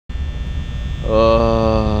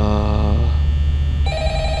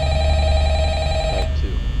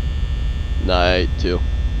to.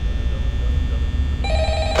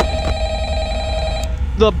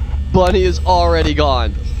 The bunny is already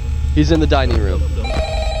gone. He's in the dining room.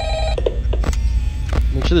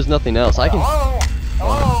 Make sure there's nothing else. I can.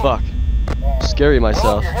 Oh, fuck. Scary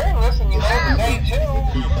myself. Well, if you're hearing this and you made the day too.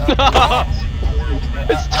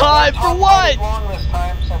 It's time for what? Long this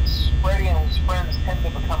time since Freddy and his friends tend to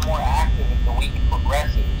become more active as the week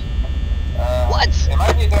progresses. What? It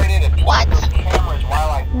might be a good idea to keep those cameras while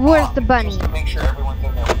I talk. Where's the bunny? Just to make sure everyone's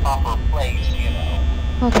in their proper place, you know.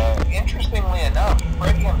 Okay. Interestingly enough,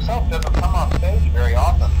 Freddy himself doesn't come off stage very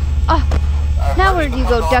often. Now where'd you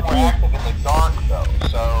go, Ducky? Active in the dark, though,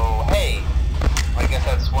 so hey, I guess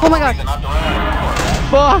that's one reason not to run out of the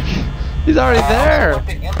door. Fuck! He's already there. I also want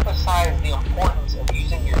to emphasize the importance of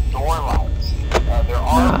using your door lights. There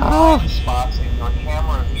are blind spots in your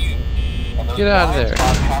camera view, and those blind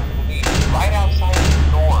spots happen to be right outside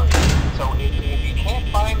the door. So if you can't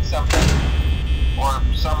find something or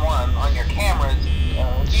someone on your cameras,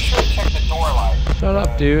 be sure to check the door light. Shut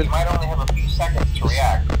up, dude. You might only have a few seconds to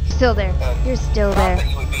react. Still there. You're still there. Not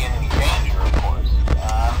that you would be in any danger, of course.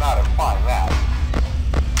 I'm not implying that.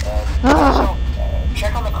 Also,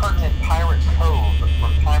 check on the curtain in Pirate Cove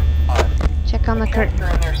from time to time. Check on the curtain. The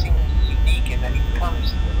character in there seems unique in that he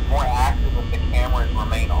becomes more active if the cameras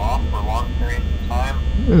remain off for long periods of time.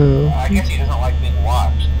 I guess he doesn't like being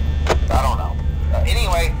watched. I don't know.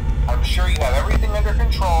 Anyway, I'm sure you have everything under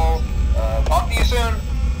control. Talk to you soon.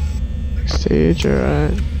 Stage,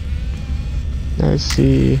 alright. I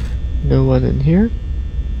see no one in here.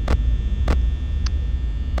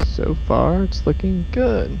 So far, it's looking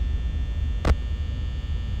good.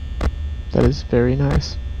 That is very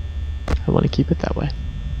nice. I want to keep it that way.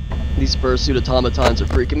 These fursuit automatons are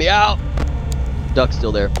freaking me out. Duck's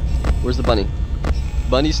still there. Where's the bunny?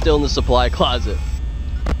 Bunny's still in the supply closet.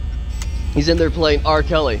 He's in there playing R.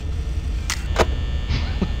 Kelly.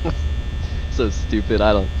 So stupid.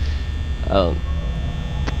 I don't.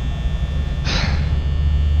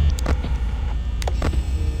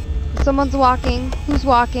 Someone's walking. Who's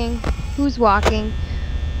walking? Who's walking?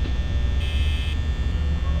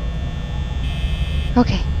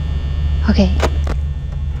 Okay. Okay.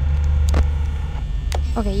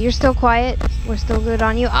 Okay, you're still quiet. We're still good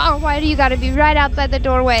on you. Oh, why do you gotta be right outside the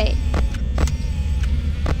doorway?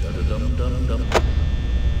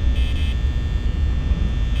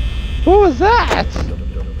 What was that?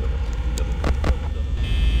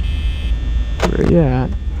 Where are you at?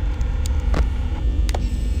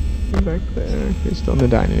 You're back there. You're still in the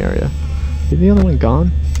dining area. You're the only one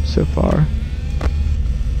gone so far.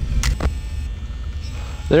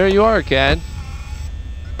 There you are, Ken.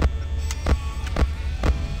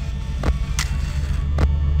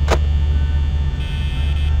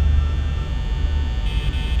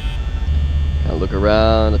 I'll look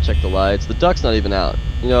around, I'll check the lights. The duck's not even out.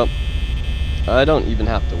 You know, I don't even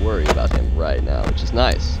have to worry about him right now, which is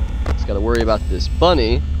nice. Just gotta worry about this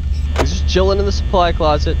bunny. He's just chilling in the supply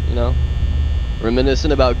closet, you know,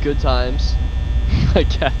 reminiscing about good times, I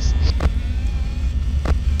guess.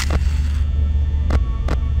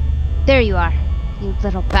 There you are, you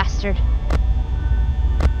little bastard.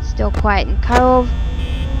 Still quiet in Cove.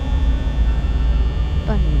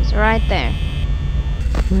 Bunny's right there.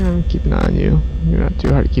 Yeah, keep an eye on you. You're not too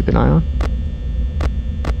hard to keep an eye on.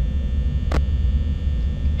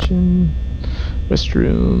 Kitchen,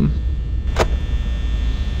 restroom.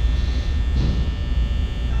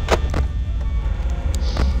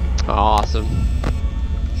 Awesome.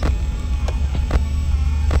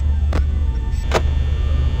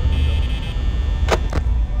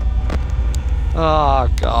 Oh,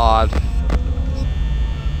 God.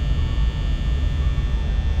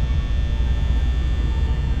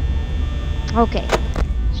 Okay,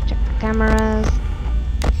 let's check the cameras.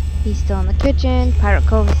 He's still in the kitchen. Pirate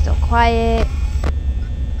Cove is still quiet.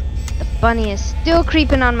 The bunny is still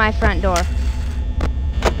creeping on my front door.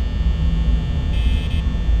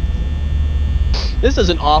 This is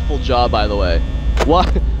an awful job, by the way.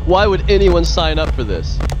 Why would anyone sign up for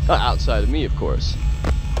this? Outside of me, of course.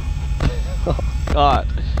 Oh, God.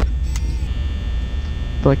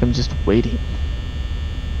 I feel like I'm just waiting.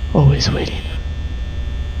 Always waiting.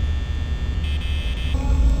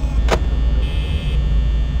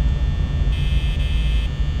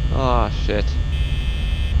 Oh, shit.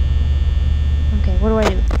 Okay, what do I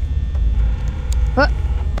do? What?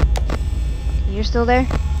 Okay, you're still there?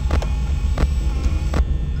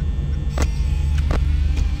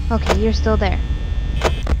 Okay, you're still there.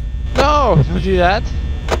 No! Don't do that.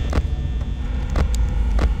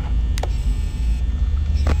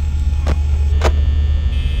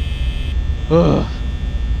 Ugh.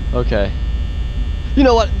 Okay. You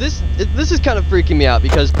know what? This is kind of freaking me out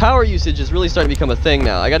because power usage is really starting to become a thing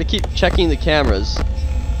now. I got to keep checking the cameras,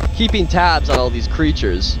 keeping tabs on all these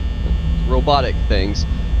creatures, robotic things,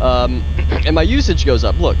 and my usage goes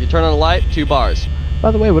up. Look, you turn on a light, 2 bars.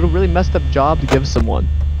 By the way, what a really messed up job to give someone.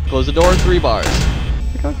 Close the door, 3 bars.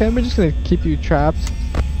 Like, okay, we're just gonna keep you trapped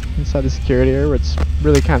inside the security area where it's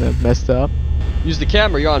really kind of messed up. Use the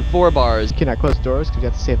camera, you're on 4 bars. You cannot close doors because you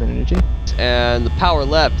have to save energy. And the power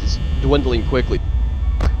left is dwindling quickly.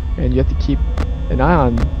 And you have to keep an eye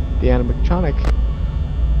on the animatronic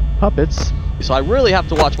puppets. So I really have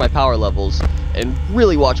to watch my power levels and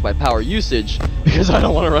really watch my power usage because I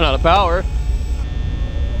don't want to run out of power.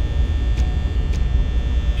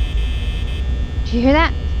 Did you hear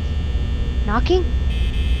that? Knocking?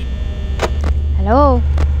 Hello?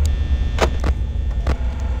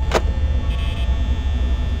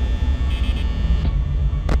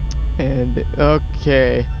 And,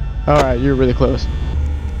 okay. Alright, you're really close.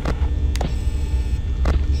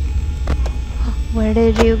 Where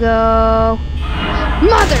did you go?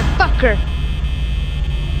 Motherfucker!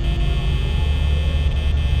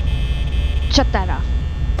 Shut that off.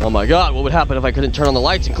 Oh my god, what would happen if I couldn't turn on the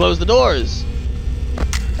lights and close the doors?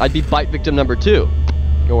 I'd be bite victim number 2.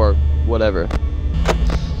 Or whatever.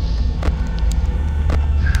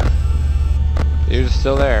 You're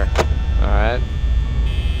still there. Alright.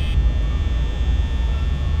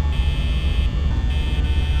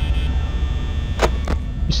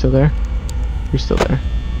 You still there? You're still there.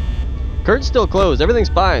 Curtain's still closed, everything's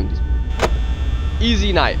fine.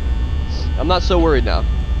 Easy night. I'm not so worried now.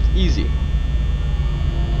 Easy.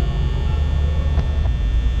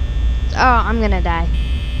 Oh, I'm gonna die.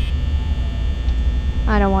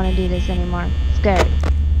 I don't want to do this anymore. It's scary.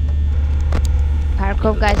 Pirate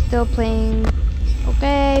Cove guy's still playing.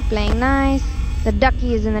 Okay, playing nice. The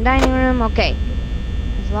ducky is in the dining room. Okay.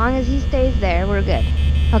 As long as he stays there, we're good.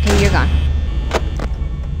 Okay, you're gone.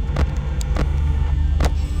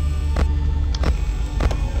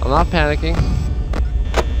 I'm not panicking.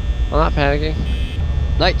 I'm not panicking.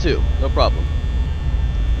 Night 2, no problem.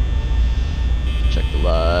 Check the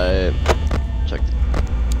light. Check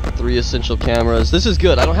the 3 essential cameras. This is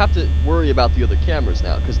good. I don't have to worry about the other cameras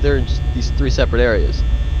now because they're in just these 3 separate areas.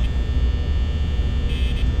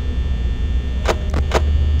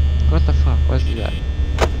 What the fuck? What's that?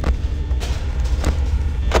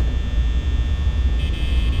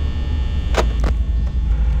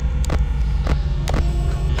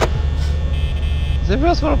 Does anybody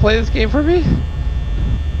else want to play this game for me?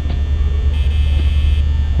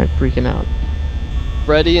 I'm freaking out.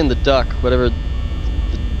 Freddy and the duck, whatever the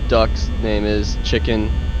duck's name is, chicken,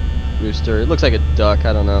 rooster. It looks like a duck,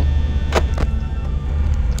 I don't know.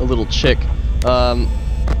 A little chick.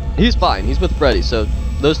 He's fine, he's with Freddy, so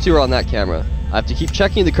those 2 are on that camera. I have to keep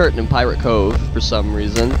checking the curtain in Pirate Cove for some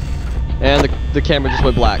reason. And the camera just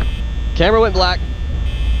went black. Camera went black.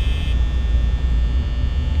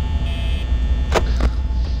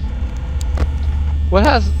 What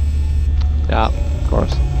has... Yeah, of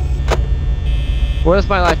course. What has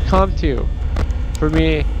my life come to for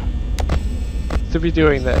me to be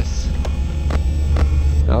doing this?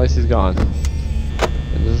 At least he's gone.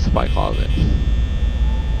 And this is my closet.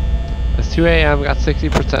 It's 2 AM, got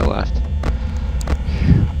 60% left.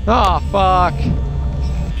 Oh, fuck!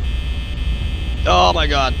 Oh my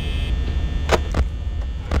god.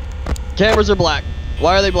 Cameras are black.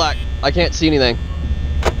 Why are they black? I can't see anything.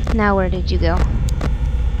 Now where did you go?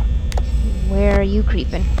 Where are you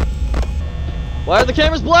creeping? Why are the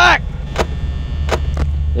cameras black?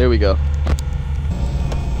 There we go.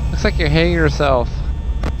 Looks like you're hanging yourself.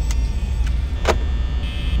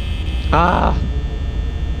 Ah!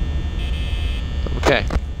 Okay.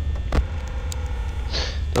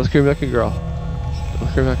 Don't scream like a girl. Don't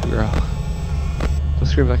scream like a girl. Don't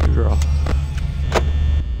scream like a girl.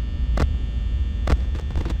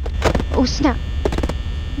 Oh snap!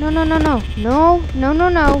 No, no, no, no. No, no, no,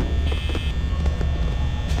 no.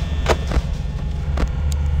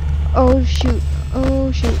 Oh shoot.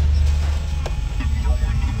 Oh shoot.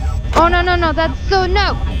 Oh no, no, no. That's so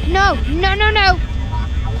no. No, no, no, no.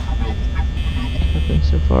 Nothing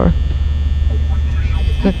so far.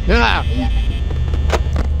 Yeah!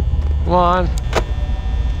 Come on.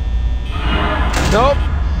 Nope.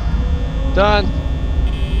 Done.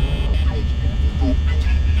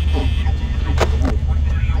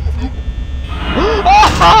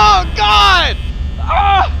 Oh god!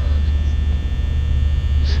 Ah!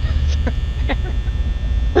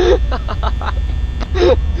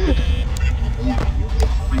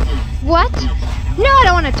 What? No, I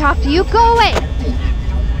don't want to talk to you. Go away.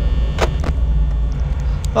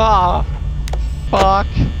 Ah. Fuck.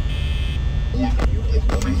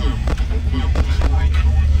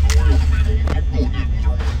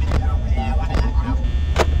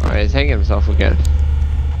 Alright, he's hanging himself again.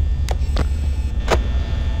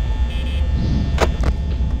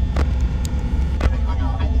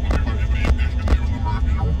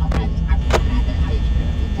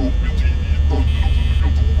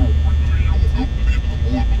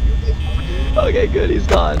 Okay, good, he's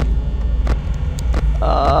gone.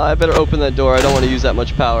 I better open that door. I don't want to use that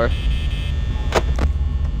much power.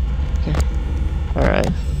 Okay. Alright.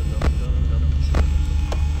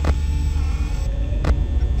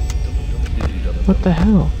 What the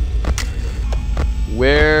hell?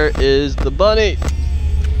 Where is the bunny?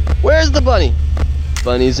 Where's the bunny?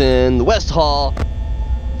 Bunny's in the West Hall.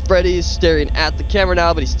 Freddy's staring at the camera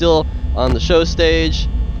now, but he's still on the show stage.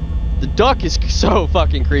 The duck is so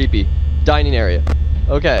fucking creepy. Dining area.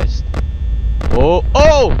 Okay. Oh,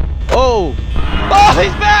 oh, oh, oh,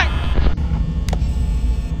 he's back!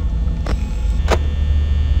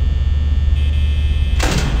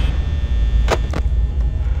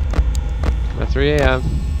 At 3 a.m.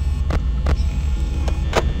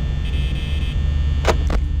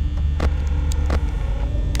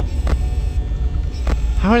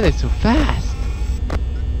 How are they so fast?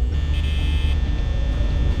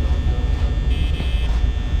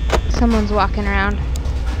 Someone's walking around.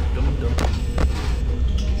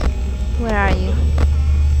 Where are you?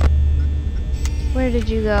 Where did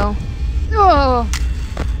you go? Oh!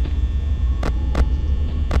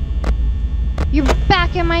 You're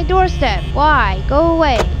back at my doorstep. Why? Go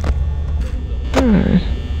away. Alright.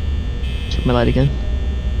 Check my light again.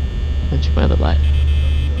 Then check my other light.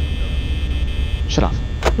 Shut off.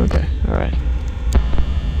 Okay, alright.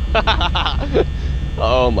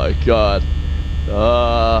 Oh my god.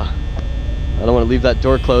 I don't want to leave that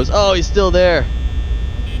door closed. Oh, he's still there.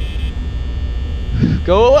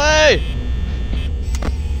 Go away!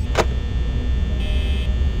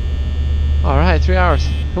 Alright, 3 hours.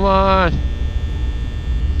 Come on.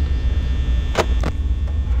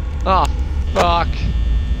 Oh, fuck.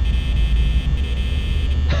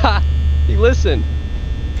 Ha! He listened.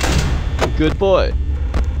 Good boy.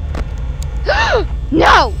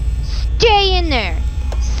 No! Stay in there!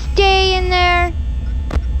 Stay in there!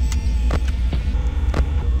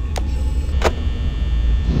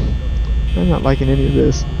 I'm not liking any of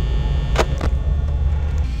this.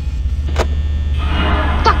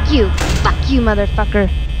 Fuck you! Fuck you, motherfucker!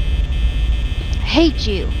 I hate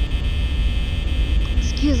you!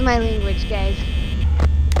 Excuse my language, guys.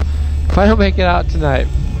 If I don't make it out tonight,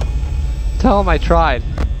 tell him I tried.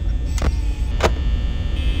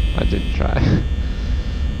 I didn't try.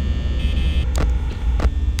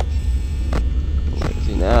 Where is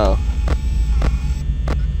he now?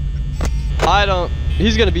 I don't...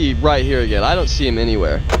 He's gonna be right here again. I don't see him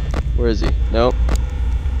anywhere. Where is he? Nope.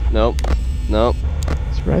 Nope. Nope.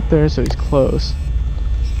 It's right there, so he's close.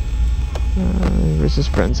 Where's his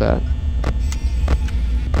friends at?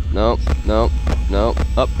 Nope. Nope. Nope.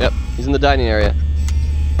 Oh, yep. He's in the dining area.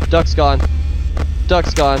 Duck's gone.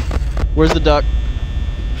 Duck's gone. Where's the duck?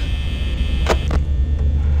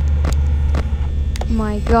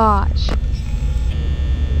 My gosh.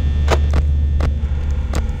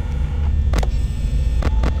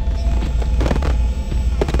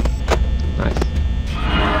 Nice.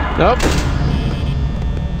 Nope.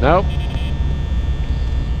 Nope.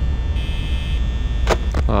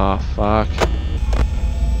 Oh, fuck.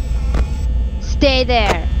 Stay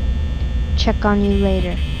there. Check on you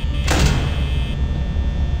later.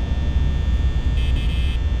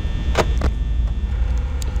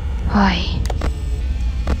 Hi.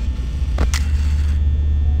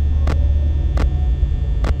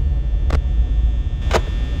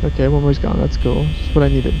 Okay, one more's gone. That's cool. That's what I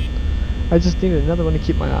needed. I just needed another one to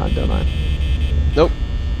keep my eye on, don't I? Nope.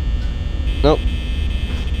 Nope.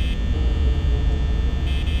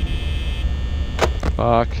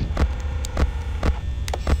 Fuck.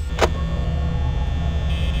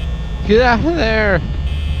 Get out of there!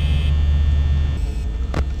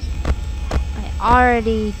 I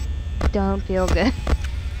already don't feel good.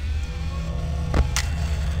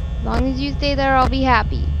 As long as you stay there, I'll be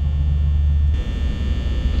happy.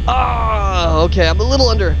 Ah, okay, I'm a little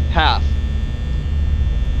under half.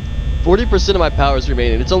 40% of my power is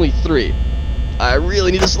remaining. It's only 3. I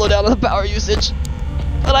really need to slow down on the power usage.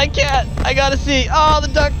 But I can't. I gotta see. Oh, the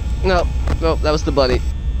duck. No, no, that was the bunny.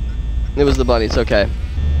 It was the bunny. It's okay.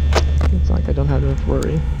 It's like I don't have enough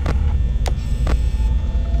worry.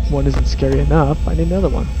 One isn't scary enough. I need another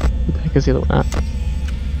one. What the heck is the other one at?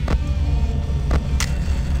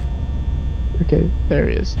 Okay, there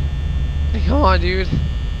he is. Hey, come on, dude.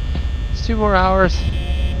 It's 2 more hours.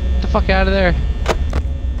 Get the fuck out of there.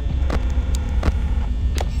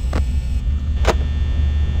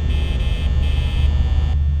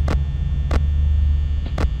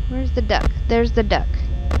 Where's the duck? There's the duck.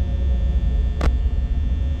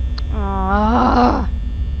 Ah,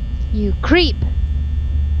 you creep.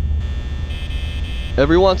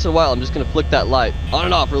 Every once in a while, I'm just gonna flick that light on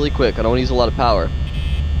and off really quick. I don't want to use a lot of power.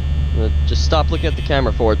 I'm gonna just stop looking at the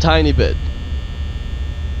camera for a tiny bit.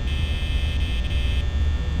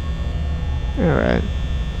 Alright.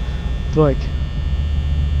 I feel like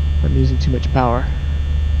I'm using too much power.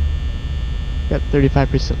 Got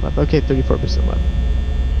 35% left. Okay, 34% left.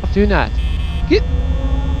 Do not. Get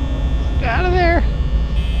out of there.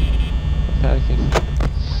 I'm panicking.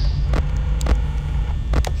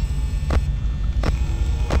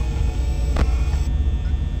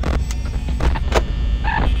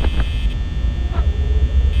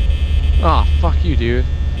 Oh, fuck you, dude.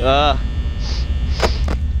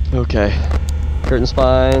 Okay. Curtain's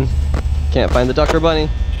fine. Can't find the duck or bunny.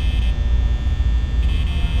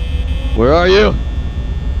 Where are you?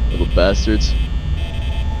 Little bastards.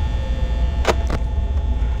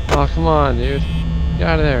 Oh, come on, dude. Get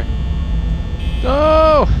out of there.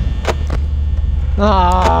 No!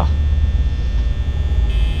 Ah!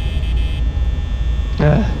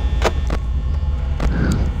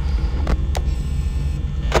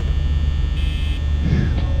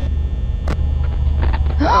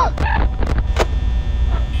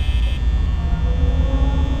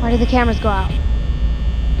 Why did the cameras go out?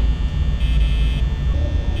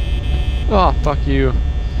 Oh, fuck you.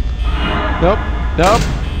 Nope. Nope.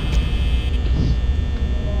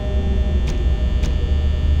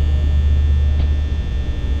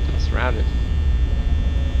 Surrounded.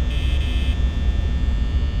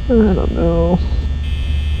 I don't know.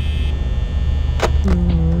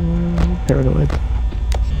 Paranoid.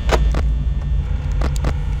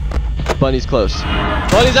 Bunny's close.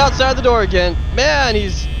 Bunny's outside the door again. Man,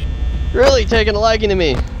 he's really taking a liking to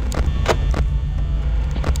me.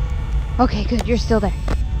 Okay, good. You're still there.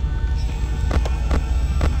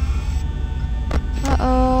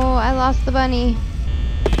 Uh-oh, I lost the bunny.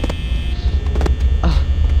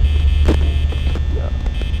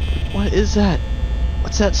 What is that?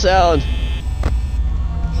 What's that sound?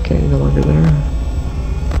 Okay, no longer there.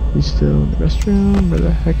 You still in the restroom? Where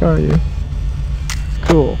the heck are you?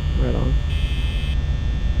 Cool. Right on.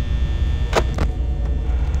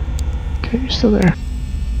 Okay, you're still there.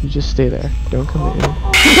 You just stay there. Don't come in.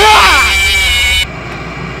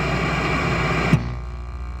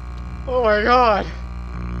 Oh my god!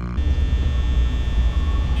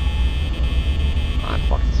 I'm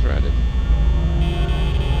fucking surrounded.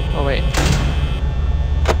 Oh wait.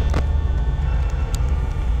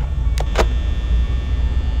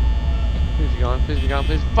 Please be gone, please be gone,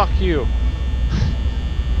 please. Fuck you!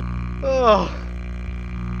 Oh.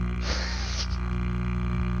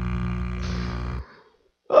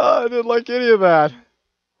 Oh, I didn't like any of that.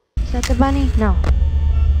 Is that the bunny? No.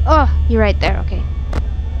 Oh, you're right there. Okay.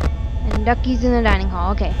 And Ducky's in the dining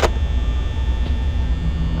hall. Okay.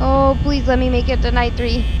 Oh, please let me make it to night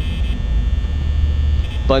 3.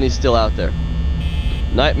 Bunny's still out there.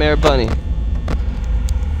 Nightmare Bunny.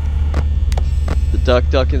 The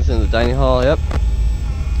duck is in the dining hall. Yep.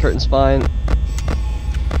 Curtain's fine.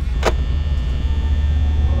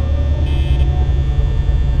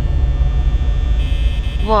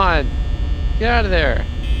 Come on! Get out of there!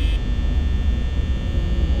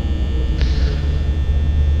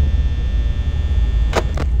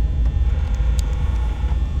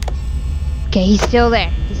 Okay, he's still there.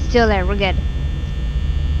 He's still there. We're good.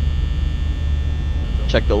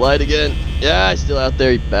 Check the light again. Yeah, he's still out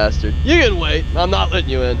there, you bastard. You can wait. I'm not letting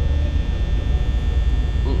you in.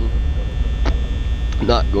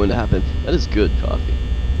 Not going to happen. That is good coffee.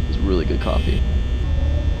 It's really good coffee.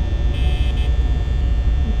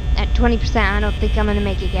 At 20%, I don't think I'm gonna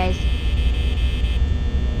make it, guys.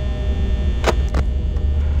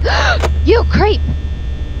 You creep!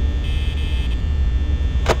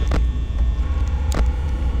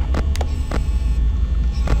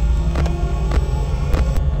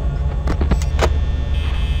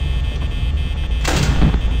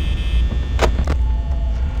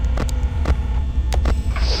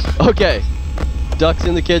 Okay. Duck's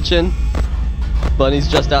in the kitchen. Bunny's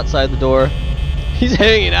just outside the door. He's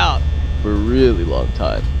hanging out for a really long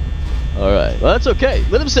time. Alright, well that's okay.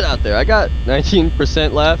 Let him sit out there. I got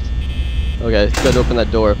 19% left. Okay, let's go ahead and open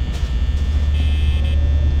that door. I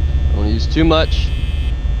don't want to use too much.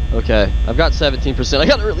 Okay, I've got 17%. I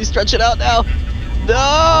gotta really stretch it out now. No!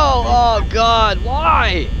 Oh god,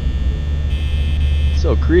 why?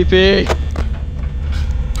 So creepy.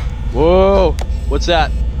 Whoa! What's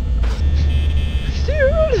that?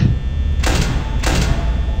 Dude!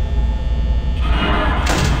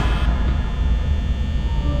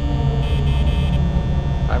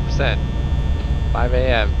 100%. 5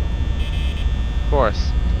 a.m. Of course.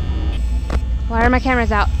 Why are my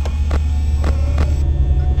cameras out?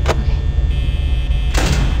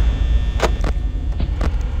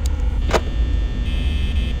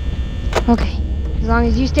 Okay. As long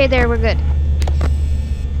as you stay there, we're good.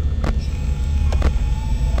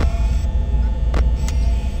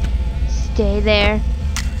 Stay there.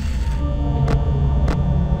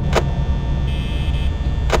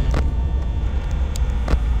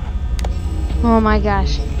 Oh my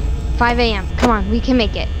gosh. 5 a.m. Come on, we can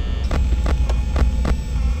make it.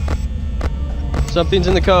 Something's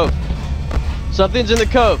in the cove. Something's in the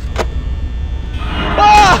cove.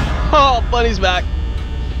 Ah! Oh, Bunny's back.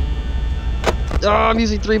 Oh, I'm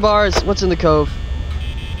using 3 bars. What's in the cove?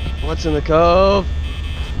 What's in the cove?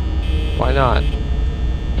 Why not?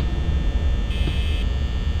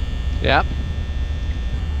 Yep.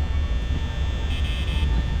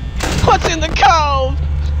 What's in the cove?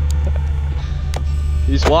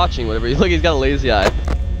 He's watching whatever. Look, he's got a lazy eye.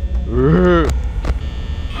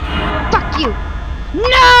 Fuck you!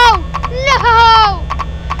 No! No!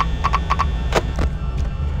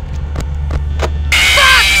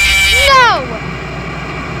 Fuck! No!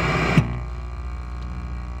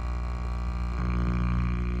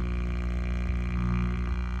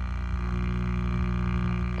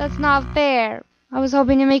 That's not fair. I was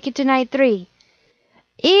hoping to make it to night 3.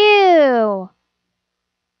 Ew!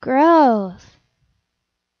 Gross.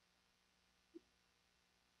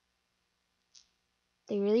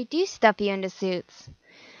 They really do stuff you into suits.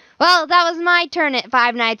 Well, that was my turn at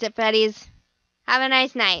Five Nights at Freddy's. Have a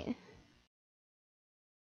nice night.